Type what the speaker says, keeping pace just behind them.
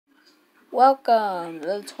Welcome to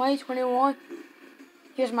the 2021.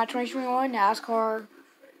 Here's my 2021 NASCAR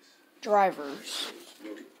drivers.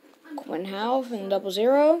 Quinn Half in the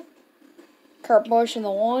 00. Kurt Busch in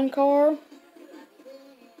the 1 car.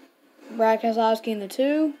 Brad Keselowski in the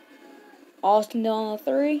 2. Austin Dillon in the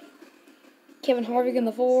 3. Kevin Harvick in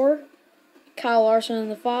the 4. Kyle Larson in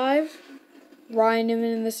the 5. Ryan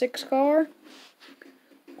Newman in the 6 car.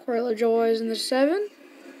 Corey LaJoie in the 7.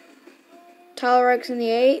 Tyler Reddick in the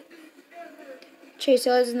 8. Chase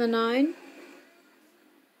Elliott in the 9.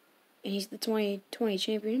 And he's the 2020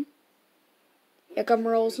 champion. Jacob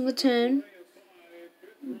Morales in the 10.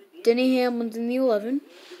 Denny Hamlin's in the 11.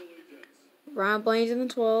 Ryan Blaney's in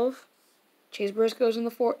the 12. Chase Briscoe's in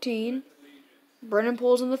the 14. Brennan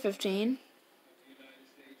Pool's in the 15.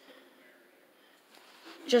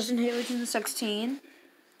 Justin Haley's in the 16.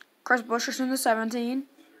 Chris Buescher's in the 17.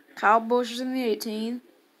 Kyle Busch is in the 18.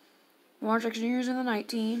 Lawrence Jr. is in the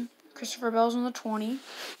 19. Christopher Bell's in the 20.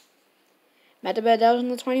 Matt DiBett's in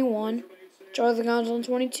the 21. Joey Logano's in the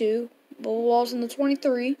 22. Bubba Wallace in the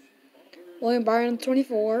 23. William Byron in the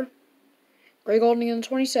 24. Greg Golding in the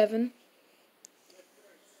 27.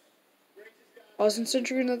 Austin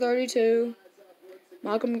Cindric in the 32.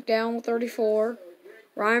 Malcolm McDowell in the 34.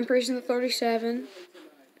 Ryan Preece in the 37.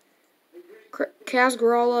 Kaz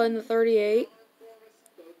Grala in the 38.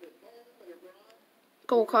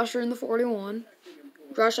 Cole Custer in the 41.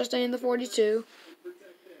 Josh Chastain in the 42.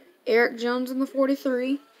 Eric Jones in the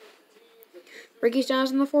 43. Ricky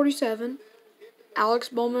Stenhouse in the 47. Alex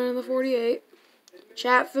Bowman in the 48.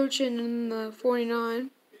 Chad Fuchin in the 49.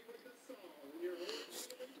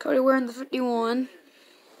 Cody Ware in the 51.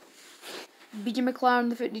 B.J. McLeod in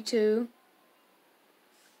the 52.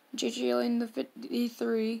 J.J. Ely in the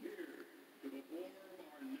 53.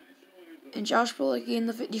 And Josh Bilicki in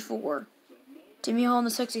the 54. Timmy Hall in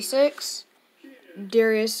the 66.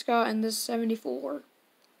 Darius Scott in the 74.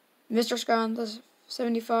 Mr. Scott in the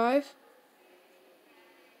 75.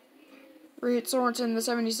 Reed Sorensen in the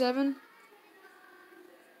 77.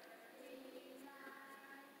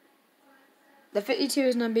 The 52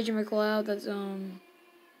 is not B.J. McLeod. That's, I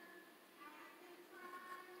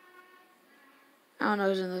don't know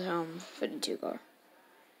who's in this, 52 car.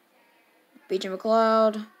 B.J.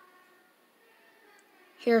 McLeod.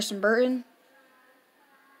 Harrison Burton.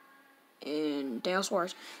 And Dale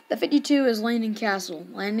Suarez. The 52 is Landon Castle.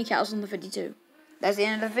 Landon Castle in the 52. That's the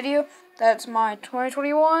end of the video. That's my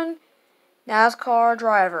 2021 NASCAR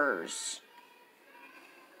drivers.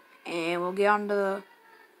 And we'll get on to the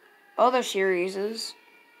other series,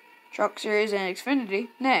 Truck Series and Xfinity,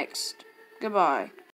 next. Goodbye.